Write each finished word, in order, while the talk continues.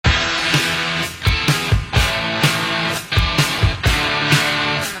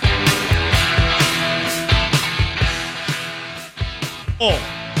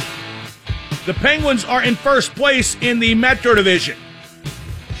The Penguins are in first place in the Metro Division.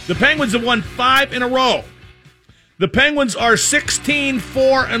 The Penguins have won 5 in a row. The Penguins are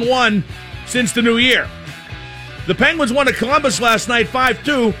 16-4-1 since the new year. The Penguins won at Columbus last night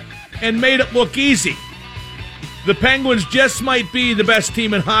 5-2 and made it look easy. The Penguins just might be the best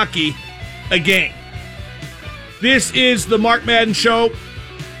team in hockey again. This is the Mark Madden Show.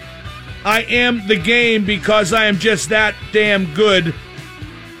 I am the game because I am just that damn good.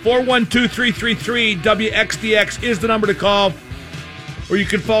 412-333-WXDX is the number to call. Or you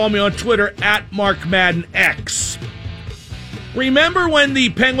can follow me on Twitter at MarkMaddenX. Remember when the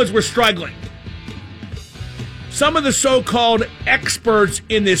Penguins were struggling? Some of the so-called experts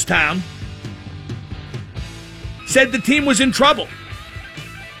in this town said the team was in trouble.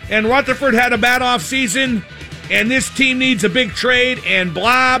 And Rutherford had a bad offseason, and this team needs a big trade, and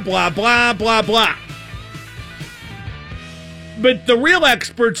blah, blah, blah, blah, blah. But the real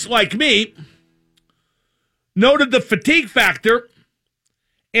experts like me noted the fatigue factor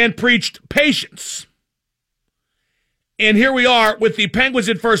and preached patience. And here we are with the Penguins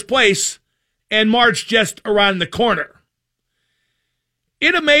in first place and March just around the corner.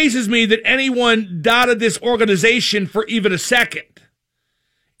 It amazes me that anyone doubted this organization for even a second.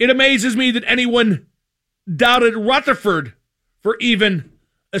 It amazes me that anyone doubted Rutherford for even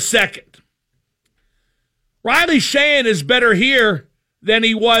a second. Riley Sheahan is better here than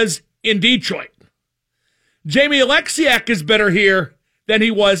he was in Detroit. Jamie Alexiak is better here than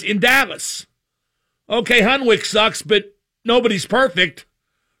he was in Dallas. Okay, Hunwick sucks, but nobody's perfect.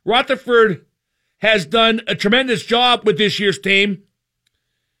 Rutherford has done a tremendous job with this year's team,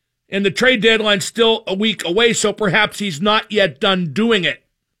 and the trade deadline's still a week away, so perhaps he's not yet done doing it.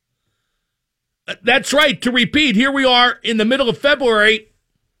 That's right, to repeat, here we are in the middle of February,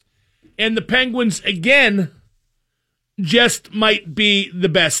 and the Penguins, again, just might be the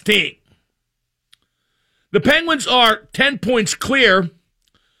best team. The Penguins are 10 points clear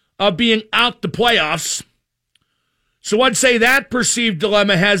of being out the playoffs, so I'd say that perceived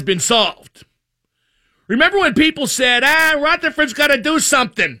dilemma has been solved. Remember when people said, Rutherford's got to do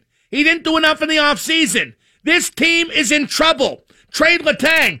something. He didn't do enough in the offseason. This team is in trouble. Trade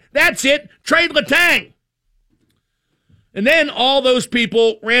Letang. That's it. Trade Letang. And then all those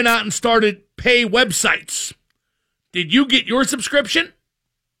people ran out and started pay websites. Did you get your subscription?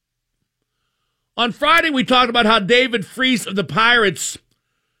 On Friday, we talked about how David Freese of the Pirates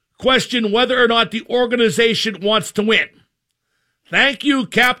questioned whether or not the organization wants to win. Thank you,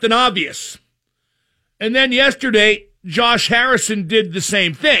 Captain Obvious. And then yesterday, Josh Harrison did the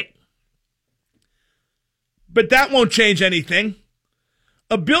same thing. But that won't change anything.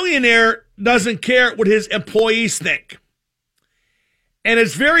 A billionaire doesn't care what his employees think. And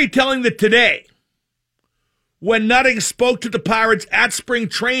it's very telling that today, when Nutting spoke to the Pirates at spring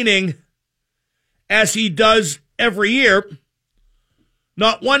training, as he does every year,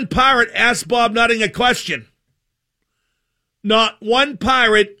 not one Pirate asked Bob Nutting a question. Not one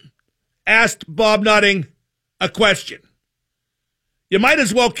Pirate asked Bob Nutting a question. You might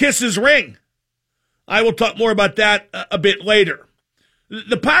as well kiss his ring. I will talk more about that a bit later.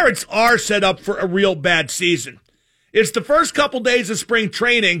 The Pirates are set up for a real bad season. It's the first couple days of spring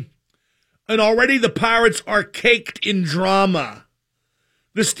training, and already the Pirates are caked in drama.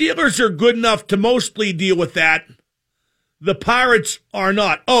 The Steelers are good enough to mostly deal with that. The Pirates are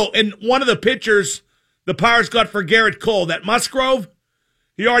not. Oh, and one of the pitchers the Pirates got for Garrett Cole, that Musgrove,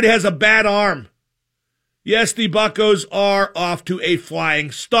 he already has a bad arm. Yes, the Buccos are off to a flying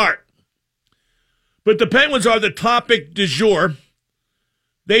start. But the Penguins are the topic du jour.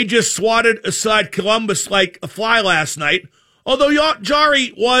 They just swatted aside Columbus like a fly last night, although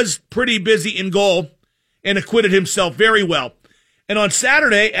Jari was pretty busy in goal and acquitted himself very well. And on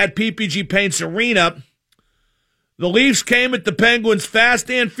Saturday at PPG Paints Arena, the Leafs came at the Penguins fast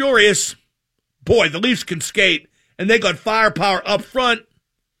and furious. Boy, the Leafs can skate, and they got firepower up front.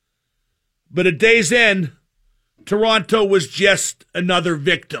 But at day's end, Toronto was just another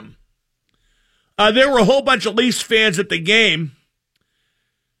victim. There were a whole bunch of Leafs fans at the game,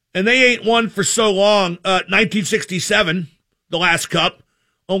 and they ain't won for so long. 1967, the last cup,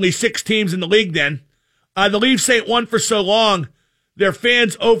 only 6 teams in the league then. The Leafs ain't won for so long, their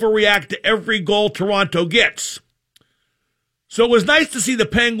fans overreact to every goal Toronto gets. So it was nice to see the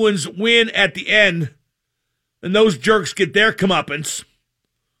Penguins win at the end, and those jerks get their comeuppance.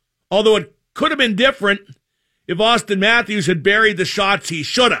 Although it could have been different if Austin Matthews had buried the shots he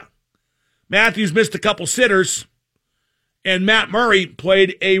should have. Matthews missed a couple sitters, and Matt Murray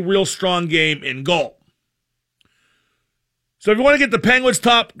played a real strong game in goal. So if you want to get the Penguins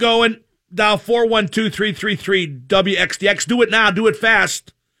top going, Dial 412-333-WXDX. Do it now. Do it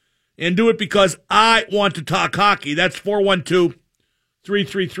fast. And do it because I want to talk hockey. That's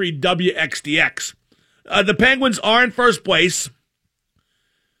 412-333-WXDX. The Penguins are in first place.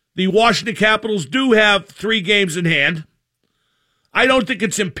 The Washington Capitals do have 3 games in hand. I don't think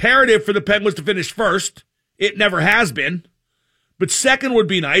it's imperative for the Penguins to finish first. It never has been. But second would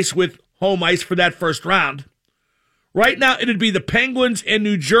be nice with home ice for that first round. Right now, it'd be the Penguins and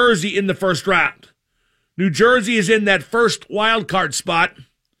New Jersey in the first round. New Jersey is in that first wild card spot,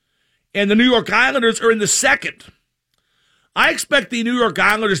 and the New York Islanders are in the second. I expect the New York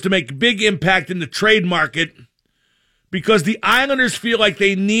Islanders to make a big impact in the trade market because the Islanders feel like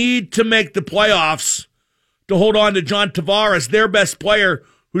they need to make the playoffs to hold on to John Tavares, their best player,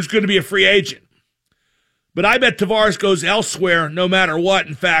 who's going to be a free agent. But I bet Tavares goes elsewhere no matter what.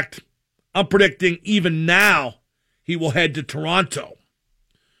 In fact, I'm predicting even now he will head to Toronto.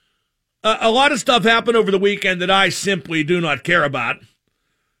 A lot of stuff happened over the weekend that I simply do not care about.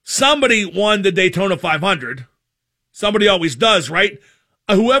 Somebody won the Daytona 500. Somebody always does, right?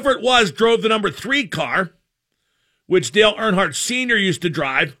 Whoever it was drove the number 3 car, which Dale Earnhardt Sr. used to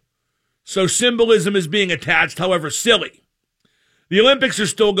drive. So symbolism is being attached, however silly. The Olympics are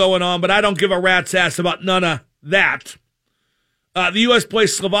still going on, but I don't give a rat's ass about none of that. The U.S.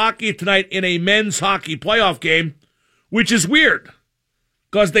 plays Slovakia tonight in a men's hockey playoff game, which is weird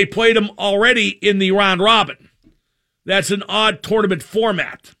because they played them already in the round robin. That's an odd tournament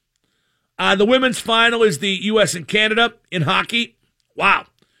format. The women's final is the U.S. and Canada in hockey. Wow,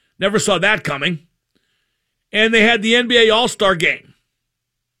 never saw that coming. And they had the NBA All-Star game.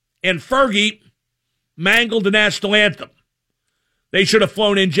 And Fergie mangled the national anthem. They should have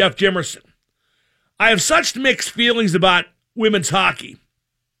flown in Jeff Jimerson. I have such mixed feelings about women's hockey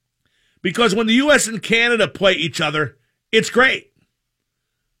because when the U.S. and Canada play each other, it's great.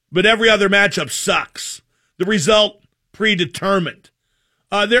 But every other matchup sucks. The result, predetermined.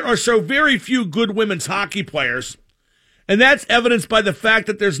 There are so very few good women's hockey players, and that's evidenced by the fact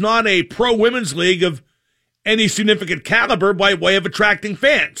that there's not a pro-women's league of any significant caliber by way of attracting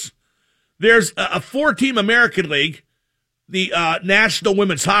fans. There's a 4-team American League, the National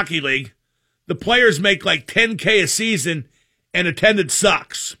Women's Hockey League. The players make like $10K a season, and attendance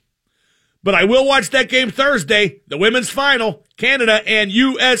sucks. But I will watch that game Thursday, the women's final, Canada and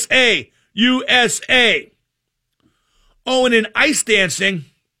USA. USA. Oh, and in ice dancing,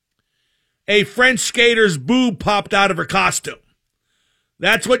 a French skater's boob popped out of her costume.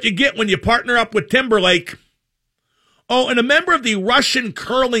 That's what you get when you partner up with Timberlake. Oh, and a member of the Russian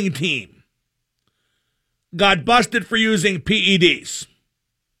curling team got busted for using PEDs.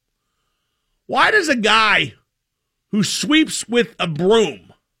 Why does a guy who sweeps with a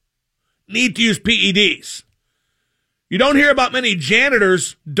broom need to use PEDs? You don't hear about many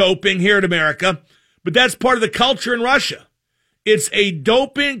janitors doping here in America, but that's part of the culture in Russia. It's a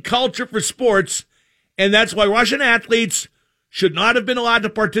doping culture for sports, and that's why Russian athletes should not have been allowed to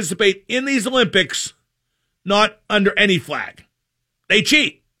participate in these Olympics, not under any flag. They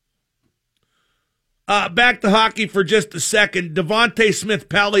cheat. Back to hockey for just a second. Devontae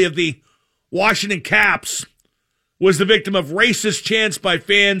Smith-Pelly of the Washington Caps was the victim of racist chants by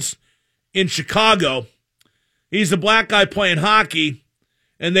fans in Chicago. He's a black guy playing hockey,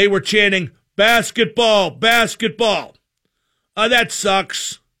 and they were chanting, basketball, basketball. That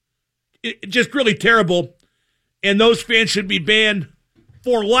sucks. Just really terrible. And those fans should be banned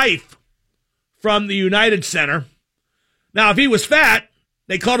for life from the United Center. Now, if he was fat,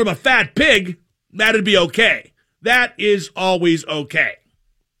 they called him a fat pig, that'd be okay. That is always okay.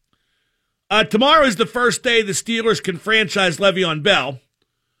 Tomorrow is the first day the Steelers can franchise Le'Veon Bell,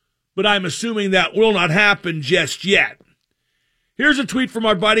 but I'm assuming that will not happen just yet. Here's a tweet from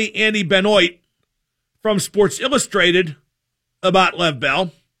our buddy Andy Benoit from Sports Illustrated about Lev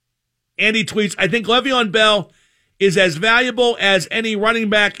Bell. Andy tweets, I think Le'Veon Bell is as valuable as any running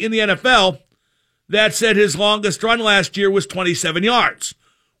back in the NFL. That said, his longest run last year was 27 yards.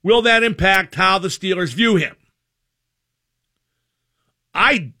 Will that impact how the Steelers view him?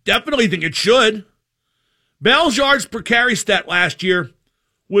 I definitely think it should. Bell's yards per carry stat last year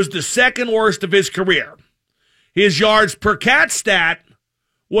was the second worst of his career. His yards per cat stat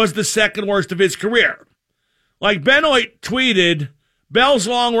was the second worst of his career. Like Benoit tweeted, Bell's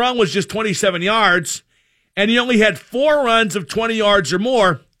long run was just 27 yards, and he only had 4 runs of 20 yards or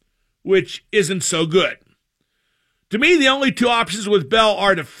more, which isn't so good. To me, the only 2 options with Bell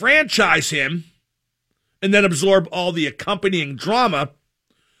are to franchise him and then absorb all the accompanying drama,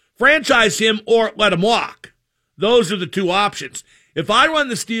 franchise him or let him walk. Those are the 2 options. If I run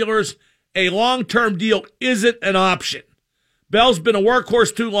the Steelers, a long-term deal isn't an option. Bell's been a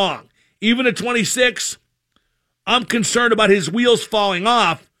workhorse too long. Even at 26, I'm concerned about his wheels falling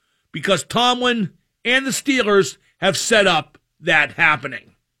off because Tomlin and the Steelers have set up that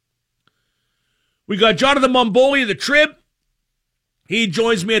happening. We got Jonathan Mumboli of the Trib. He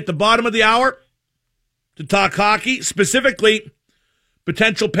joins me at the bottom of the hour to talk hockey, specifically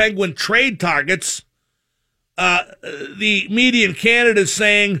potential Penguin trade targets. The media in Canada is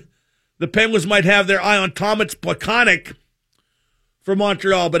saying the Penguins might have their eye on Thomas Plekanec for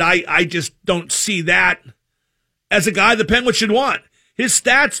Montreal, but I just don't see that as a guy the Penguins should want. His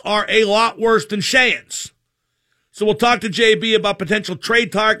stats are a lot worse than Sheahan's. So we'll talk to JB about potential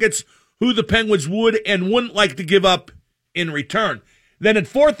trade targets, who the Penguins would and wouldn't like to give up in return. Then at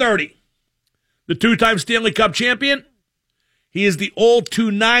 4:30, the two-time Stanley Cup champion, he is the old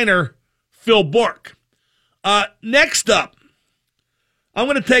 2-9er, Phil Bourque. Next up, I'm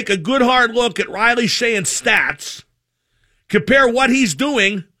going to take a good hard look at Riley Sheahan's stats, compare what he's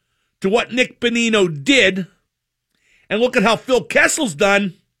doing to what Nick Bonino did, and look at how Phil Kessel's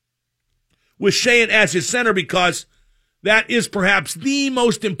done with Sheahan as his center, because that is perhaps the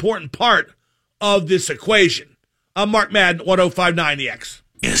most important part of this equation. I'm Mark Madden, 105.9 The X.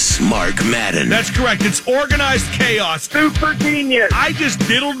 Yes, Mark Madden. That's correct. It's organized chaos. Super genius. I just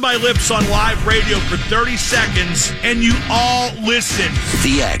diddled my lips on live radio for 30 seconds, and you all listened.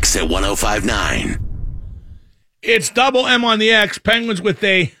 The X at 105.9. It's Double M on the X. Penguins with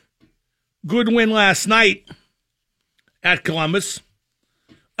a good win last night at Columbus.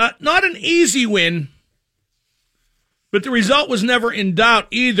 Not an easy win, but the result was never in doubt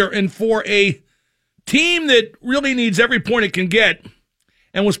either. And for a team that really needs every point it can get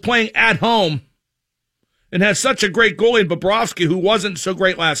and was playing at home and has such a great goalie in Bobrovsky, who wasn't so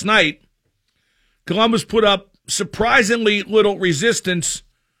great last night, Columbus put up surprisingly little resistance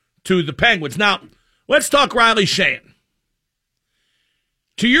to the Penguins. Now, let's talk Riley Sheahan.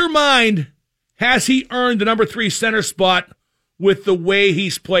 To your mind, has he earned the number 3 center spot with the way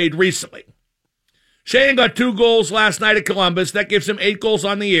he's played recently? Sheahan got 2 goals last night at Columbus. That gives him 8 goals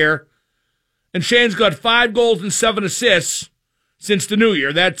on the year. And Sheahan's got 5 goals and 7 assists since the new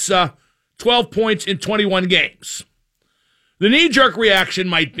year. That's 12 points in 21 games. The knee-jerk reaction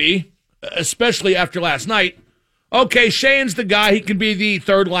might be, especially after last night, okay, Sheahan's the guy, he can be the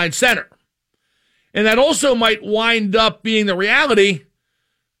third-line center. And that also might wind up being the reality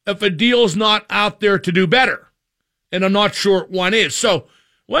if a deal's not out there to do better. And I'm not sure one is. So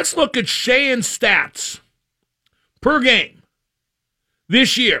let's look at Sheahan's stats per game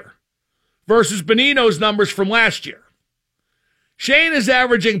this year versus Bonino's numbers from last year. Sheahan is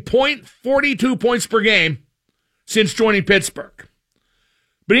averaging .42 points per game since joining Pittsburgh.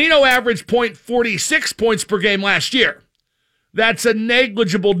 Bonino averaged .46 points per game last year. That's a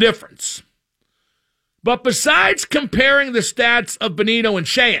negligible difference. But besides comparing the stats of Bonino and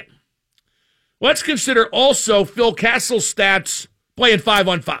Sheahan, let's consider also Phil Kessel's stats playing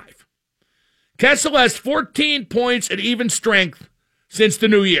 5-on-5. Kessel has 14 points at even strength since the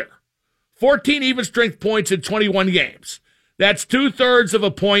new year. 14 even strength points in 21 games. That's 2/3 of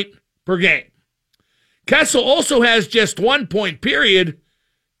a point per game. Kessel also has just 1 point period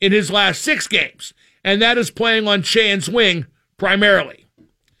in his last 6 games, and that is playing on Sheahan's wing primarily.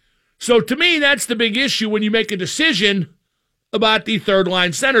 So to me, that's the big issue when you make a decision about the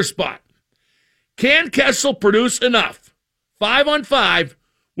third-line center spot. Can Kessel produce enough 5-on-5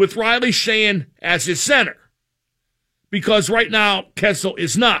 with Riley Sheahan as his center? Because right now, Kessel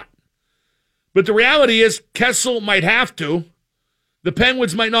is not. But the reality is, Kessel might have to. The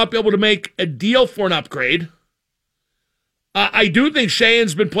Penguins might not be able to make a deal for an upgrade. I do think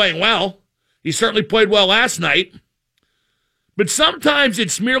Sheahan's been playing well. He certainly played well last night. But sometimes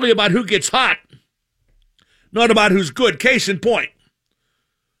it's merely about who gets hot, not about who's good. Case in point,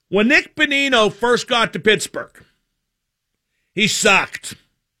 when Nick Bonino first got to Pittsburgh, he sucked.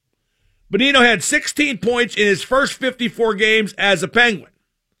 Bonino had 16 points in his first 54 games as a Penguin.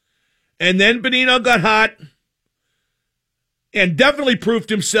 And then Bonino got hot and definitely proved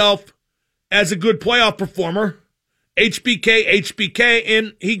himself as a good playoff performer. HBK,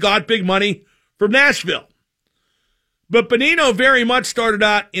 and he got big money from Nashville. But Bonino very much started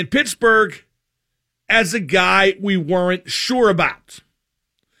out in Pittsburgh as a guy we weren't sure about.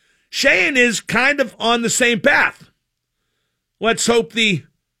 Sheahan is kind of on the same path. Let's hope the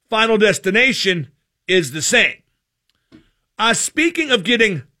final destination is the same. Speaking of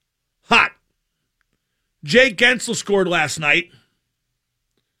getting hot, Jake Guentzel scored last night.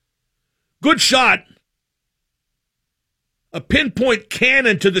 Good shot. A pinpoint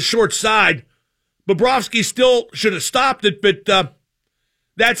cannon to the short side. Bobrovsky still should have stopped it, but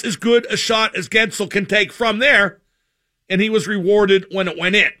that's as good a shot as Guentzel can take from there, and he was rewarded when it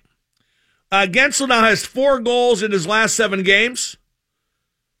went in. Gensel now has 4 goals in his last 7 games.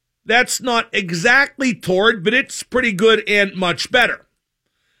 That's not exactly torrid, but it's pretty good and much better.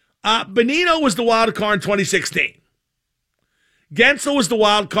 Bonino was the wild card in 2016. Gensel was the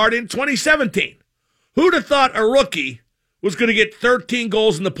wild card in 2017. Who'd have thought a rookie was going to get 13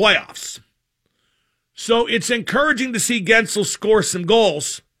 goals in the playoffs? So it's encouraging to see Gensel score some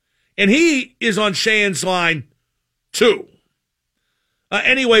goals, and he is on Sheahan's line too.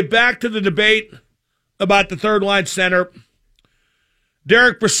 Anyway, back to the debate about the third-line center.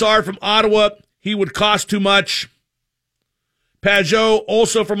 Derek Brassard from Ottawa, he would cost too much. Pajot,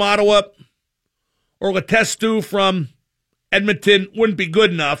 also from Ottawa. Or Letestu from Edmonton, wouldn't be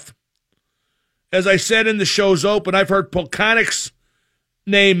good enough. As I said in the show's open, I've heard Plekanec's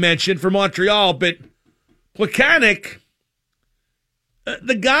name mentioned for Montreal, but Plekanec,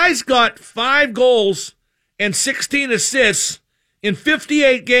 the guy's got 5 goals and 16 assists in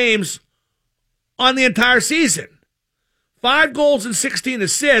 58 games on the entire season. 5 goals and 16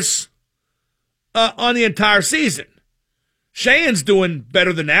 assists on the entire season. Sheahan's doing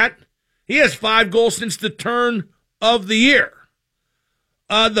better than that. He has 5 goals since the turn of the year.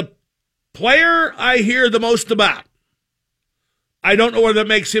 The player I hear the most about, I don't know whether that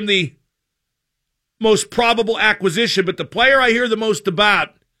makes him the most probable acquisition, but the player I hear the most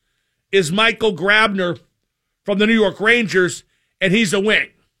about is Michael Grabner from the New York Rangers, and he's a wing.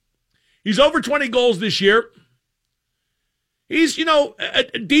 He's over 20 goals this year. He's,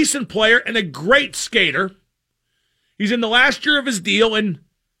 a decent player and a great skater. He's in the last year of his deal, and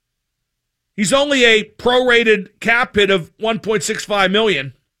he's only a prorated cap hit of $1.65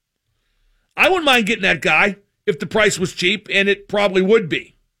 million. I wouldn't mind getting that guy if the price was cheap, and it probably would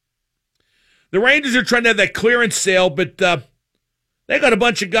be. The Rangers are trying to have that clearance sale, but they got a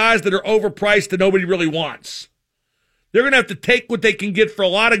bunch of guys that are overpriced that nobody really wants. They're going to have to take what they can get for a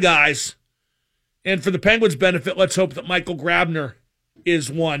lot of guys. And for the Penguins' benefit, let's hope that Michael Grabner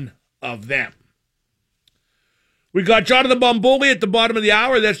is one of them. We got Jonathan Bombulie at the bottom of the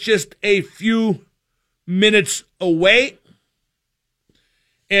hour. That's just a few minutes away.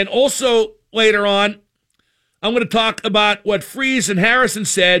 And also later on, I'm going to talk about what Freese and Harrison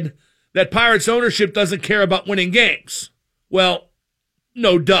said, that Pirates ownership doesn't care about winning games. Well,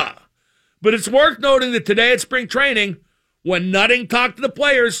 no duh. But it's worth noting that today at spring training, when Nutting talked to the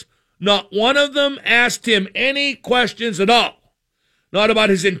players, not one of them asked him any questions at all. Not about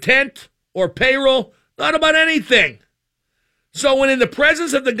his intent or payroll, not about anything. So when in the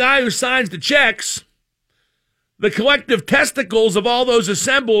presence of the guy who signs the checks, the collective testicles of all those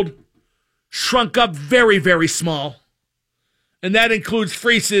assembled shrunk up very, very small. And that includes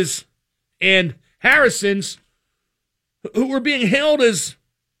Freese's and Harrison's, who were being hailed as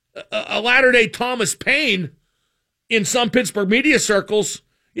a latter-day Thomas Paine in some Pittsburgh media circles.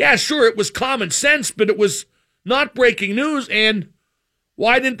 Yeah, sure, it was common sense, but it was not breaking news. And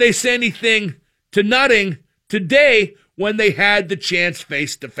why didn't they say anything to Nutting today when they had the chance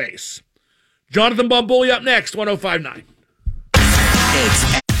face-to-face? Jonathan Bombulie up next, 105.9.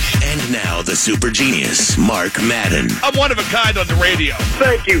 And now the super genius, Mark Madden. I'm one of a kind on the radio.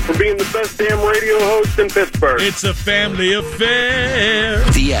 Thank you for being the best damn radio host in Pittsburgh. It's a family affair.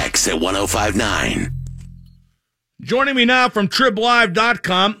 The X at 105.9. Joining me now from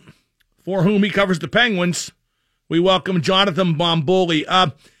TribLive.com, for whom he covers the Penguins, we welcome Jonathan Bombulie.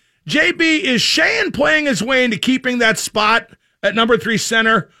 JB, is Sheahan playing his way into keeping that spot at number 3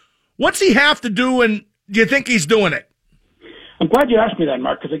 center? What's he have to do, and do you think he's doing it? I'm glad you asked me that,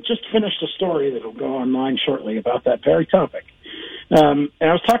 Mark, because I just finished a story that will go online shortly about that very topic. And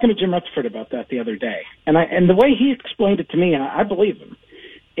I was talking to Jim Rutherford about that the other day. And the way he explained it to me, and I believe him,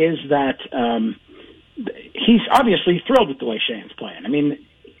 is that he's obviously thrilled with the way Sheahan's playing. I mean,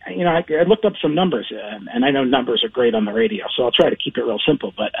 I looked up some numbers, and I know numbers are great on the radio, so I'll try to keep it real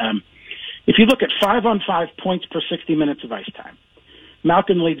simple. But if you look at 5-on-5 points per 60 minutes of ice time,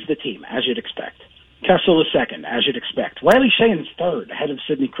 Malkin leads the team, as you'd expect. Kessel is second, as you'd expect. Riley Sheahan is third, ahead of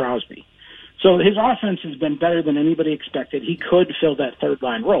Sidney Crosby. So his offense has been better than anybody expected. He could fill that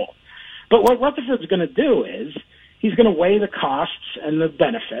third-line role. But what Rutherford's going to do is he's going to weigh the costs and the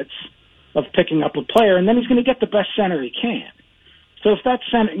benefits of picking up a player, and then he's going to get the best center he can. So if that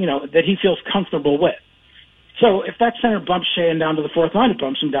center, that he feels comfortable with. So if that center bumps Sheahan down to the fourth line, it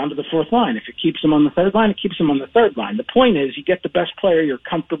bumps him down to the fourth line. If it keeps him on the third line, it keeps him on the third line. The point is you get the best player you're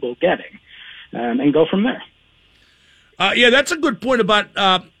comfortable getting. And go from there. Yeah, that's a good point about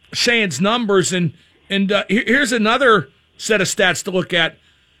Sheahan's numbers. And here's another set of stats to look at.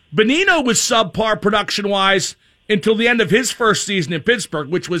 Bonino was subpar production-wise until the end of his first season in Pittsburgh,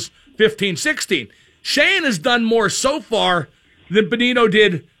 which was 15-16. Sheahan has done more so far than Bonino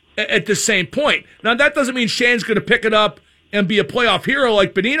did at the same point. Now, that doesn't mean Shane's going to pick it up and be a playoff hero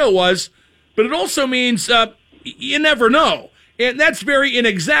like Bonino was, but it also means you never know. And that's very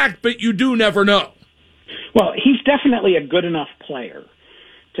inexact, but you do never know. Well, he's definitely a good enough player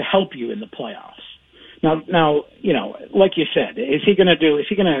to help you in the playoffs. Now, you know, like you said, is he going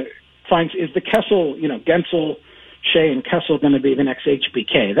to find, is the Kessel, you know, Gensel, Shea, and Kessel going to be the next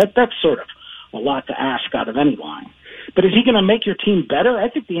HBK? That's sort of a lot to ask out of any line. But is he going to make your team better? I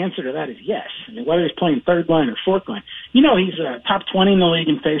think the answer to that is yes. I mean, whether he's playing third line or fourth line. You know, he's top 20 in the league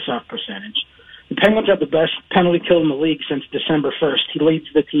in faceoff percentage. The Penguins have the best penalty kill in the league since December 1st. He leads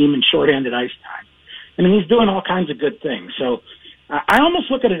the team in shorthanded ice time. I mean, he's doing all kinds of good things. So I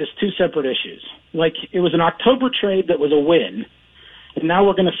almost look at it as two separate issues. Like, it was an October trade that was a win, and now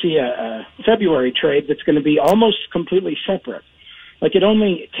we're going to see a February trade that's going to be almost completely separate. Like, it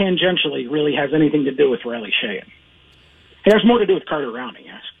only tangentially really has anything to do with Riley Sheahan. It has more to do with Carter Rowney.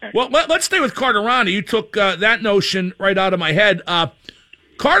 Yes. Well, let's stay with Carter Rowney. You took that notion right out of my head.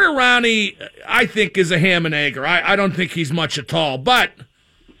 Carter Rowney, I think, is a ham and egger. I don't think he's much at all, but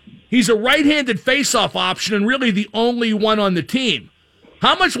he's a right-handed faceoff option and really the only one on the team.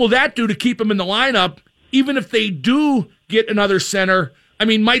 How much will that do to keep him in the lineup, even if they do get another center? I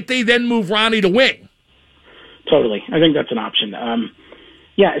mean, might they then move Rowney to wing? Totally. I think that's an option.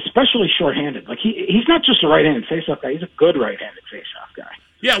 Yeah, especially shorthanded. Like, he's not just a right-handed faceoff guy. He's a good right-handed faceoff guy.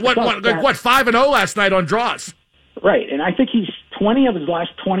 Yeah, what 5-0 last night on draws? Right, and I think he's 20 of his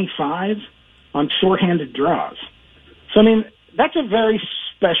last 25 on shorthanded draws. So, I mean, that's a very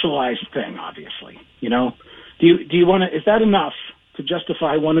specialized thing, obviously. You know, do you want to? Is that enough to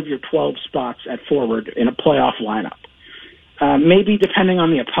justify one of your 12 spots at forward in a playoff lineup? Maybe depending on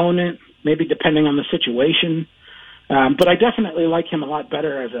the opponent, maybe depending on the situation. But I definitely like him a lot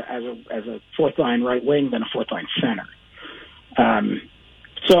better as a fourth line right wing than a fourth line center.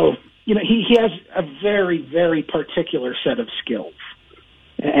 So, you know, he has a very, very particular set of skills.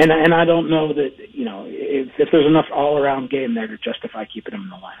 And I don't know that, you know, if there's enough all-around game there to justify keeping him in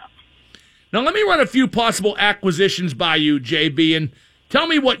the lineup. Now, let me run a few possible acquisitions by you, JB, and tell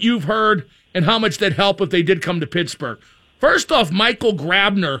me what you've heard and how much that'd help if they did come to Pittsburgh. First off, Michael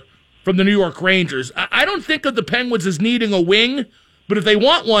Grabner from the New York Rangers. I don't think of the Penguins as needing a wing, but if they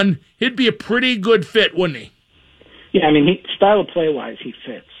want one, he'd be a pretty good fit, wouldn't he? Yeah, I mean, style of play-wise, he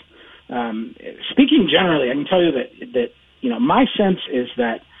fits. Speaking generally, I can tell you that you know, my sense is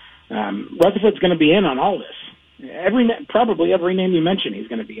that Rutherford's going to be in on all this. Probably every name you mention, he's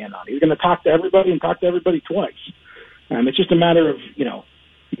going to be in on. He's going to talk to everybody and talk to everybody twice. It's just a matter of, you know,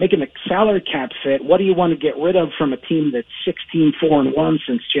 making a salary cap fit. What do you want to get rid of from a team that's 16-4-1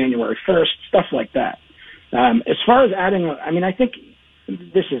 since January 1st? Stuff like that. As far as adding, I mean, I think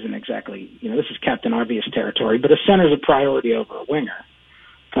this isn't exactly, you know, this is Captain Obvious territory, but a center's a priority over a winger.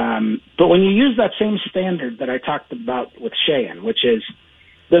 But when you use that same standard that I talked about with Sheahan, which is,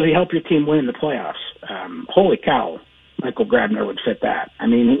 does he help your team win in the playoffs? Holy cow, Michael Grabner would fit that. I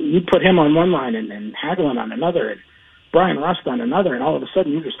mean, you put him on one line and Hagelin on another and Brian Rust on another, and all of a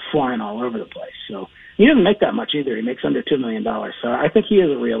sudden you're just flying all over the place. So he doesn't make that much either. He makes under $2 million. So I think he is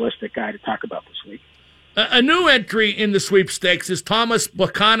a realistic guy to talk about this week. A new entry in the sweepstakes is Thomas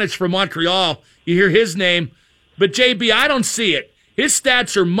Plekanec from Montreal. You hear his name, but JB, I don't see it. His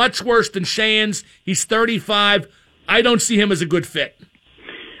stats are much worse than Sheahan's. He's 35. I don't see him as a good fit.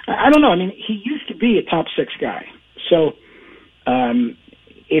 I don't know. I mean, he used to be a top six guy. So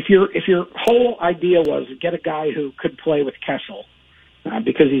if your whole idea was get a guy who could play with Kessel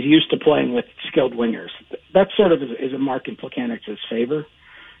because he's used to playing with skilled wingers, that sort of is a mark in Plekanec's favor.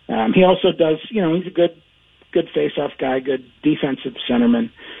 He also does, you know, he's a good face-off guy, good defensive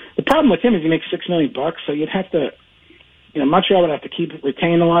centerman. The problem with him is he makes $6 million, so you'd have to, you know, Montreal would have to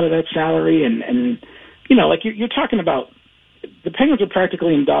retain a lot of that salary, and you know, like you're talking about, the Penguins are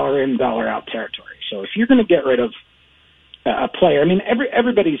practically in, dollar out territory. So if you're going to get rid of a player, I mean,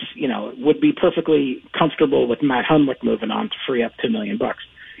 everybody's, you know, would be perfectly comfortable with Matt Hunwick moving on to free up $2 million.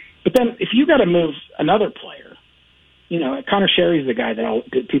 But then if you got to move another player, you know, Connor Sherry's the guy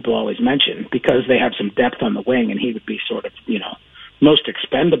that people always mention because they have some depth on the wing, and he would be sort of, you know, most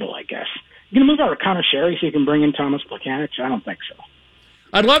expendable, I guess. You're going to move out of Connor Sherry so you can bring in Thomas Plekanec? I don't think so.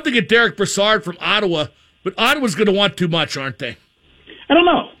 I'd love to get Derek Brassard from Ottawa, but Ottawa's going to want too much, aren't they? I don't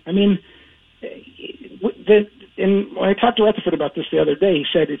know. I mean, when I talked to Rutherford about this the other day, he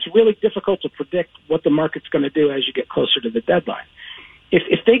said it's really difficult to predict what the market's going to do as you get closer to the deadline.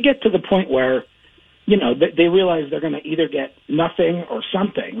 If they get to the point where, you know, they realize they're going to either get nothing or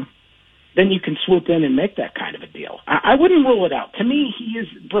something, then you can swoop in and make that kind of a deal. I wouldn't rule it out. To me,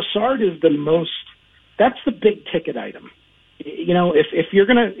 Brassard is the most, that's the big ticket item You know, if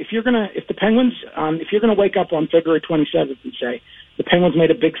the Penguins, if you're gonna wake up on February 27th and say the Penguins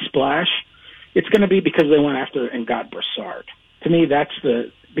made a big splash, it's going to be because they went after and got Brassard. To me,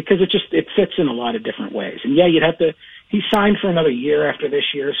 because it fits in a lot of different ways. And yeah, he signed for another year after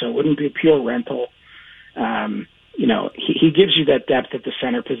this year, so it wouldn't be a pure rental. You know, he gives you that depth at the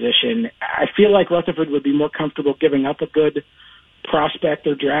center position. I feel like Rutherford would be more comfortable giving up a good prospect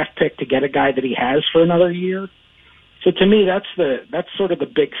or draft pick to get a guy that he has for another year. So to me, that's sort of the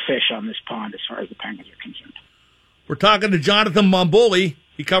big fish on this pond as far as the Penguins are concerned. We're talking to Jonathan Momboli.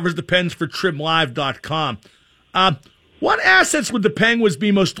 He covers the Pens for TrimLive.com. What assets would the Penguins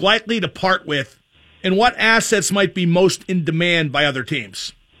be most likely to part with, and what assets might be most in demand by other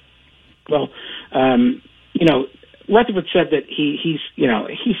teams? Well, you know, Rutherford said that he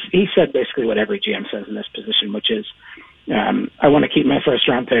said basically what every GM says in this position, which is, I want to keep my first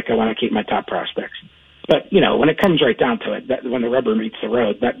round pick. I want to keep my top prospects. But, you know, when it comes right down to it, when the rubber meets the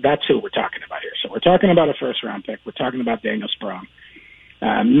road, that's who we're talking about here. So we're talking about a first round pick. We're talking about Daniel Sprong.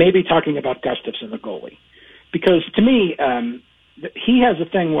 Maybe talking about Gustafsson, the goalie. Because to me, he has a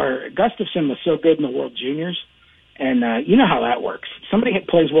thing where Gustafsson was so good in the World Juniors, and you know how that works. Somebody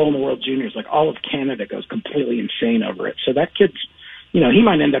plays well in the World Juniors, like all of Canada goes completely insane over it. So that kid's, you know, he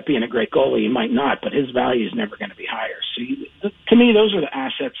might end up being a great goalie, he might not, but his value is never going to be higher. So to me, those are the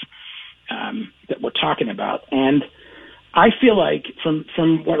assets that we're talking about. And I feel like from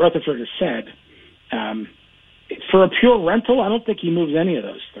what Rutherford has said, for a pure rental, I don't think he moves any of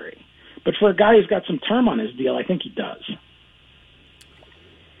those three. But for a guy who's got some term on his deal, I think he does.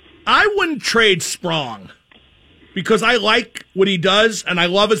 I wouldn't trade Sprong because I like what he does and I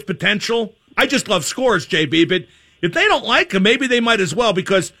love his potential. I just love scores, JB, but if they don't like him, maybe they might as well,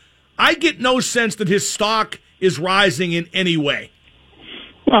 because I get no sense that his stock is rising in any way.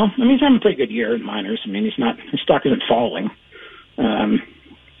 Well, I mean, he's having a pretty good year in minors. I mean, his stock isn't falling.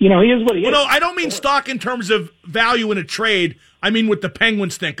 You know, he is what he is. No, I don't mean stock in terms of value in a trade. I mean what the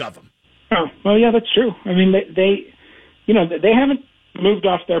Penguins think of him. Oh, well, yeah, that's true. I mean, they haven't moved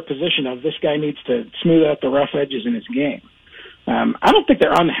off their position of this guy needs to smooth out the rough edges in his game. I don't think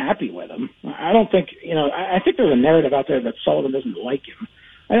they're unhappy with him. I don't think, you know, I think there's a narrative out there that Sullivan doesn't like him.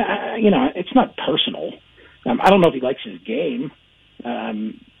 You know, it's not personal. I don't know if he likes his game.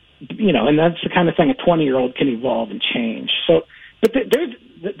 You know, and that's the kind of thing a 20-year-old can evolve and change. So, but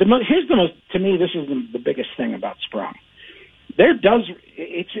here's the most, to me, this is the biggest thing about Sprong.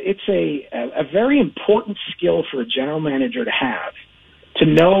 It's a very important skill for a general manager to have, to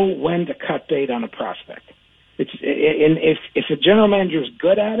know when to cut bait on a prospect. If a general manager is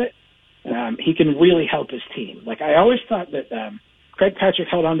good at it, he can really help his team. Like, I always thought that Craig Patrick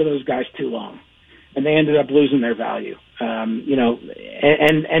held on to those guys too long, and they ended up losing their value. You know,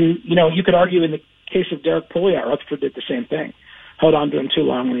 and you know, you could argue in the case of Derek Pouliot, Rutherford did the same thing, held on to him too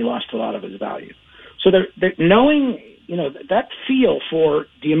long when he lost a lot of his value. So they're knowing, you know, that feel for,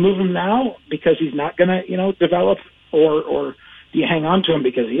 do you move him now because he's not going to, you know, develop, or do you hang on to him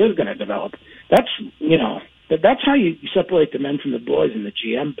because he is going to develop? That's, you know, that's how you separate the men from the boys in the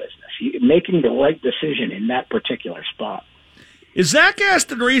GM business. Making the right decision in that particular spot. Is Zach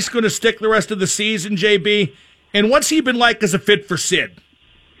Aston Reese going to stick the rest of the season, JB? And what's he been like as a fit for Sid?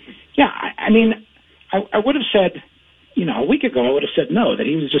 Yeah, I mean, I would have said, you know, a week ago, I would have said no, that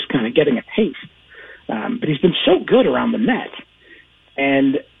he was just kind of getting a taste. But he's been so good around the net.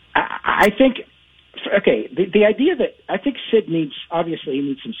 And I think, okay, the idea that I think Sid obviously he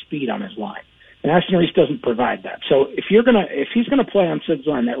needs some speed on his line. And Aston Reese doesn't provide that. So if he's gonna play on Sid's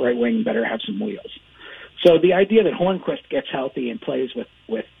line, that right wing better have some wheels. So the idea that Hornquist gets healthy and plays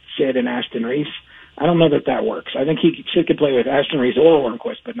with Sid and Aston Reese, I don't know that works. I think Sid could play with Aston Reese or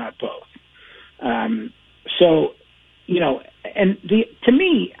Hornquist, but not both. So, you know, and to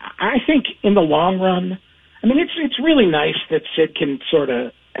me, I think in the long run, I mean, it's really nice that Sid can sort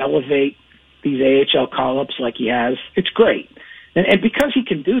of elevate these AHL call-ups like he has. It's great. And because he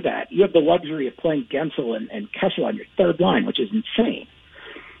can do that, you have the luxury of playing Gensel and Kessel on your third line, which is insane.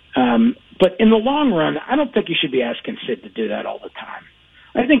 But in the long run, I don't think you should be asking Sid to do that all the time.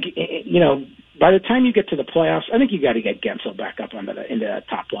 I think, you know, by the time you get to the playoffs, I think you got to get Gensel back up into that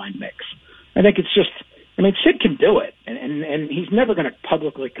top line mix. I think it's just, I mean, Sid can do it, and he's never going to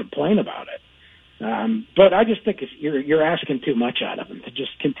publicly complain about it. But I just think you're asking too much out of him to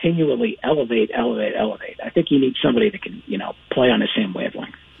just continually elevate. I think he needs somebody that can, you know, play on the same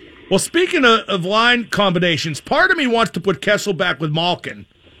wavelength. Well, speaking of line combinations, part of me wants to put Kessel back with Malkin,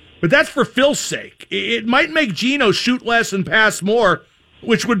 but that's for Phil's sake. It might make Gino shoot less and pass more,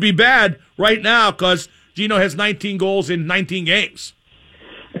 which would be bad right now because Gino has 19 goals in 19 games.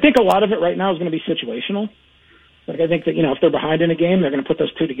 I think a lot of it right now is going to be situational. Like, I think that, if they're behind in a game, they're going to put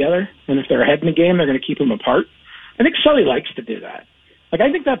those two together. And if they're ahead in a game, they're going to keep them apart. I think Sully likes to do that. Like,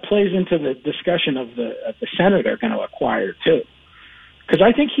 I think that plays into the discussion of the center they're going to acquire, too. Because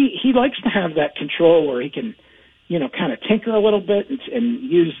I think he likes to have that control where he can, kind of tinker a little bit and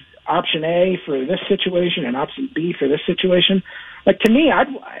use option A for this situation and option B for this situation. Like, to me,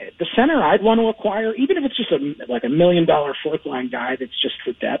 the center I'd want to acquire, even if it's just a $1 million fourth line guy that's just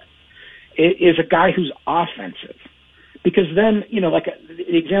for depth, is a guy who's offensive. Because then,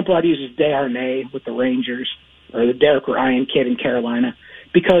 the example I'd use is Desharnais with the Rangers or the Derek Ryan kid in Carolina.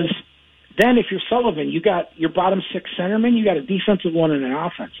 Because then if you're Sullivan, you got your bottom six centermen, you got a defensive one and an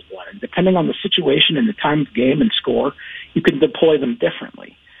offensive one. And depending on the situation and the time of game and score, you can deploy them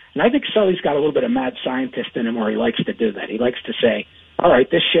differently. And I think Sully's got a little bit of mad scientist in him where he likes to do that. He likes to say, all right,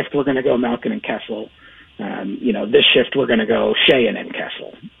 this shift we're going to go Malkin and Kessel. This shift we're going to go Sheahan and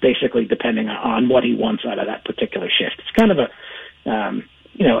Kessel, basically depending on what he wants out of that particular shift. It's kind of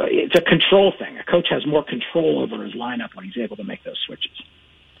it's a control thing. A coach has more control over his lineup when he's able to make those switches.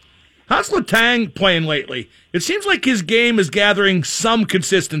 How's Letang playing lately? It seems like his game is gathering some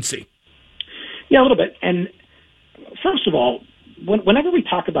consistency. Yeah, a little bit. And first of all, whenever we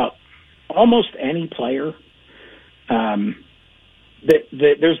talk about almost any player,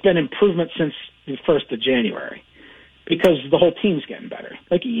 there's been improvement since the 1st of January because the whole team's getting better.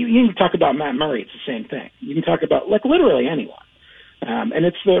 Like, you can talk about Matt Murray, it's the same thing. You can talk about, literally anyone. And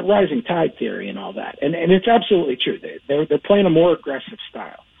it's the rising tide theory and all that. And it's absolutely true. They're playing a more aggressive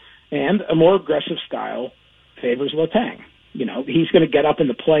style. And a more aggressive style favors Letang. He's going to get up in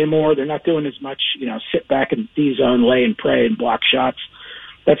the play more. They're not doing as much, sit back in D-zone, lay and pray and block shots.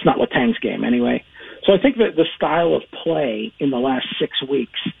 That's not Letang's game anyway. So I think that the style of play in the last 6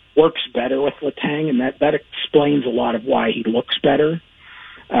 weeks works better with Letang, and that explains a lot of why he looks better.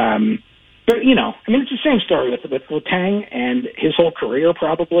 But, it's the same story with Letang and his whole career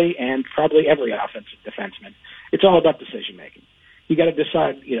probably, and probably every offensive defenseman. It's all about decision-making. You got to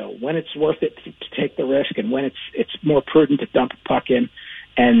decide, when it's worth it to take the risk and when it's more prudent to dump a puck in.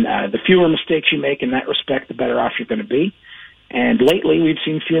 And the fewer mistakes you make in that respect, the better off you're going to be. And lately, we've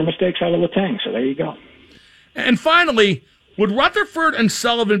seen fewer mistakes out of Letang, so there you go. And finally, would Rutherford and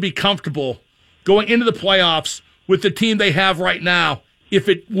Sullivan be comfortable going into the playoffs with the team they have right now if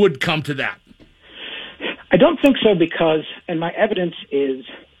it would come to that? I don't think so because, and my evidence is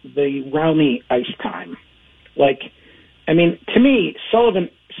the Rowney ice time. To me,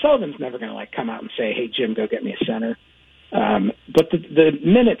 Sullivan's never going to come out and say, "Hey Jim, go get me a center." But the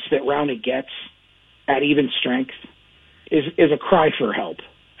minutes that Rowney gets at even strength is a cry for help.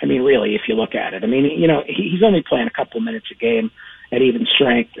 Really, if you look at it, he's only playing a couple of minutes a game at even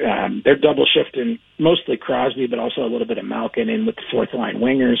strength. They're double shifting mostly Crosby, but also a little bit of Malkin in with the fourth line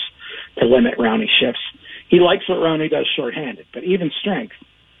wingers to limit Rowney shifts. He likes what Rowney does shorthanded, but even strength.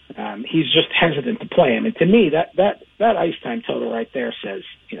 He's just hesitant to play him. And to me, that ice time total right there says,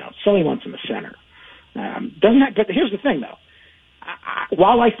 Sully wants him a center. But here's the thing, though.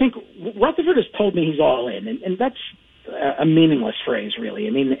 While I think Rutherford has told me he's all in, and that's a meaningless phrase, really.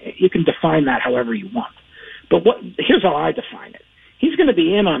 You can define that however you want. But here's how I define it. He's going to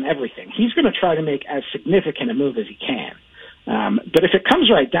be in on everything. He's going to try to make as significant a move as he can. But if it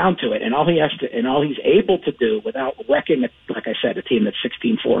comes right down to it, and all he's able to do without wrecking, like I said, a team that's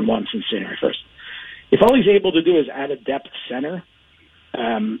 16-4-1 since January 1st, if all he's able to do is add a depth center,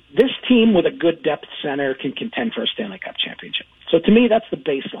 this team with a good depth center can contend for a Stanley Cup championship. So to me, that's the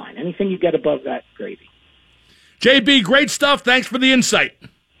baseline. Anything you get above that, gravy. JB, great stuff. Thanks for the insight.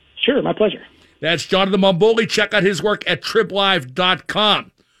 Sure, my pleasure. That's Jonathan Momboli. Check out his work at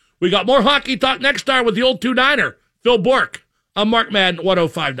triplive.com. We got more hockey talk next time with the old 2-9er, Phil Bourque. I'm Mark Madden,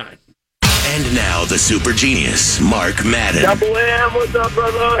 105.9. And now the super genius, Mark Madden. Double M, what's up,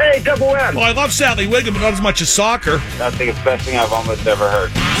 brother? Hey, Double M. Well, I love Sally Wiggum, but not as much as soccer. I think it's the best thing I've almost ever heard.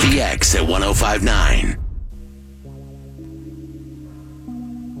 The X at 105.9.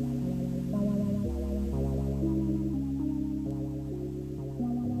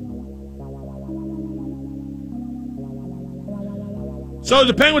 So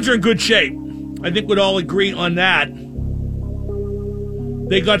the Penguins are in good shape. I think we'd all agree on that.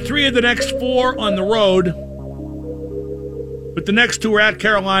 They got 3 of the next 4 on the road, but the next 2 are at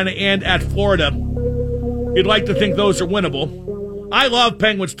Carolina and at Florida. You'd like to think those are winnable. I love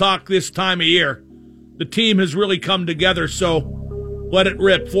Penguins talk this time of year. The team has really come together, so let it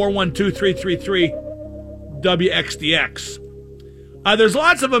rip. 412-333-WXDX. There's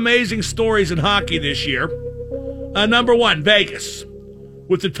lots of amazing stories in hockey this year. Number 1, Vegas,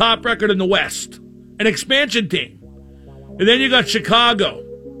 with the top record in the West, an expansion team. And then you got Chicago,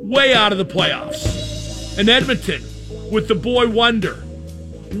 way out of the playoffs. And Edmonton, with the boy wonder,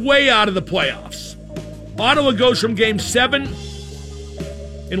 way out of the playoffs. Ottawa goes from Game 7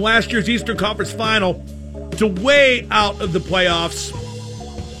 in last year's Eastern Conference Final to way out of the playoffs.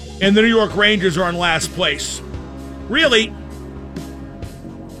 And the New York Rangers are in last place. Really,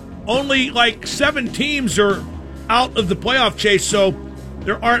 only like 7 teams are out of the playoff chase, so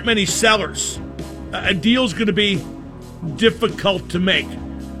there aren't many sellers. A deal's going to be difficult to make.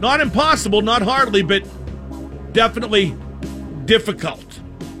 Not impossible, not hardly, but definitely difficult.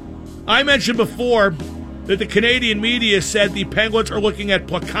 I mentioned before that the Canadian media said the Penguins are looking at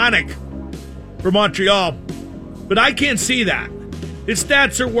Plekanec for Montreal, but I can't see that. His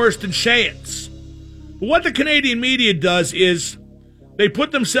stats are worse than Sheahan's. But what the Canadian media does is they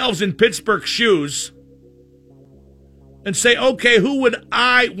put themselves in Pittsburgh's shoes and say, okay, who would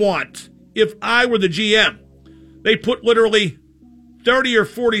I want if I were the GM? They put literally 30 or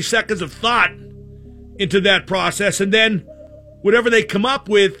 40 seconds of thought into that process, and then whatever they come up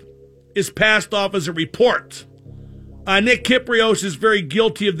with is passed off as a report. Nick Kypreos is very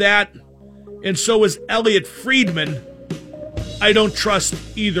guilty of that, and so is Elliot Friedman. I don't trust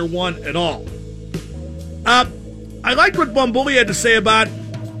either one at all. I liked what Bumbuli had to say about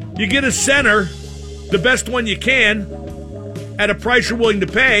you get a center, the best one you can, at a price you're willing to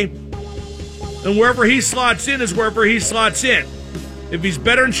pay, and wherever he slots in is wherever he slots in. If he's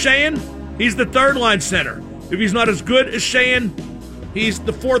better than Sheahan, he's the third-line center. If he's not as good as Sheahan, he's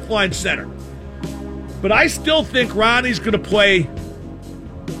the fourth-line center. But I still think Ronnie's going to play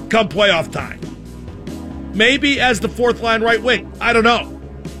come playoff time. Maybe as the fourth-line right wing. I don't know.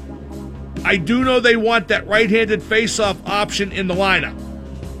 I do know they want that right-handed face-off option in the lineup.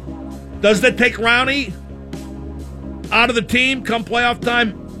 Does that take Ronnie out of the team come playoff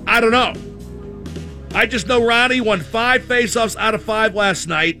time? I don't know. I just know Ronnie won 5 face-offs out of 5 last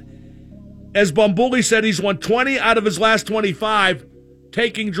night. As Bumbuli said, he's won 20 out of his last 25,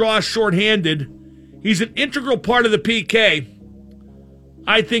 taking draws shorthanded. He's an integral part of the PK.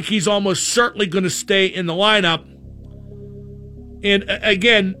 I think he's almost certainly going to stay in the lineup. And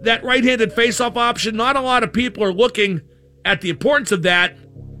again, that right-handed face-off option, not a lot of people are looking at the importance of that,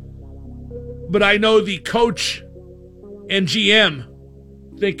 but I know the coach and GM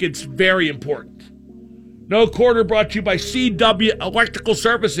think it's very important. No Quarter brought to you by CW Electrical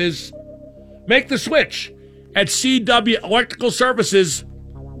Services. Make the switch at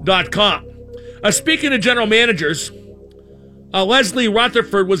cwelectricalservices.com. Speaking of general managers, Leslie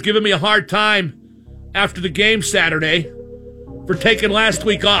Rutherford was giving me a hard time after the game Saturday for taking last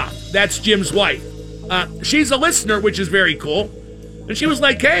week off. That's Jim's wife. She's a listener, which is very cool. And she was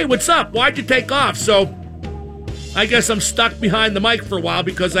like, hey, what's up? Why'd you take off? So I guess I'm stuck behind the mic for a while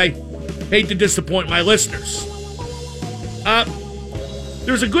because I hate to disappoint my listeners.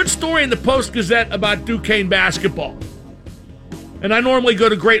 There's a good story in the Post-Gazette about Duquesne basketball. And I normally go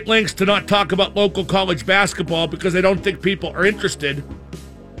to great lengths to not talk about local college basketball because I don't think people are interested.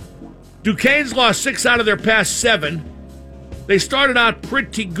 Duquesne's lost 6 out of their past 7. They started out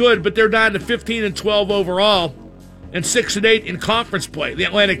pretty good, but they're down to 15-12 overall and 6-8 in conference play, the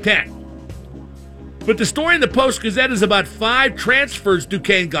Atlantic 10. But the story in the Post-Gazette is about 5 transfers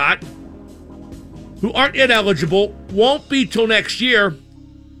Duquesne got who aren't yet eligible, won't be till next year,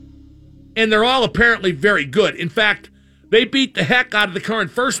 and they're all apparently very good. In fact, they beat the heck out of the current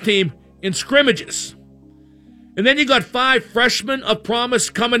first team in scrimmages. And then you got 5 freshmen of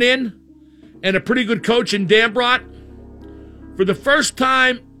promise coming in and a pretty good coach in Dambrot. For the first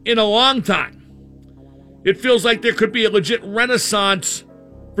time in a long time, it feels like there could be a legit renaissance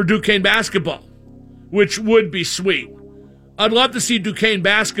for Duquesne basketball, which would be sweet. I'd love to see Duquesne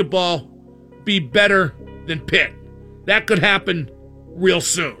basketball be better than Pitt. That could happen real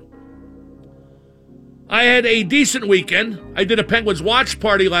soon. I had a decent weekend. I did a Penguins watch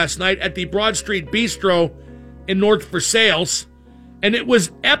party last night at the Broad Street Bistro in North Versailles, and it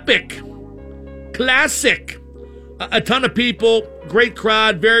was epic. Classic. A ton of people, great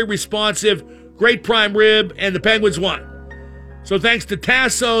crowd, very responsive, great prime rib, and the Penguins won. So thanks to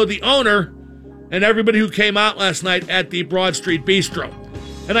Tasso, the owner, and everybody who came out last night at the Broad Street Bistro.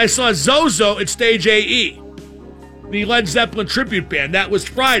 And I saw Zozo at Stage AE, the Led Zeppelin tribute band. That was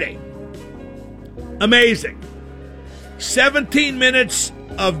Friday. Amazing. 17 minutes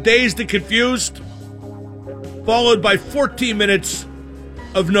of Dazed and Confused, followed by 14 minutes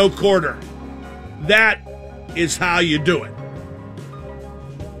of No Quarter. That is how you do it.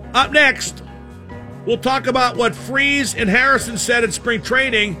 Up next, we'll talk about what Freese and Harrison said at spring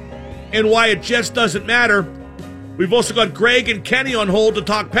training and why it just doesn't matter. We've also got Greg and Kenny on hold to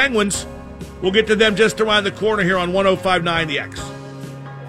talk Penguins. We'll get to them just around the corner here on 105.9 The X.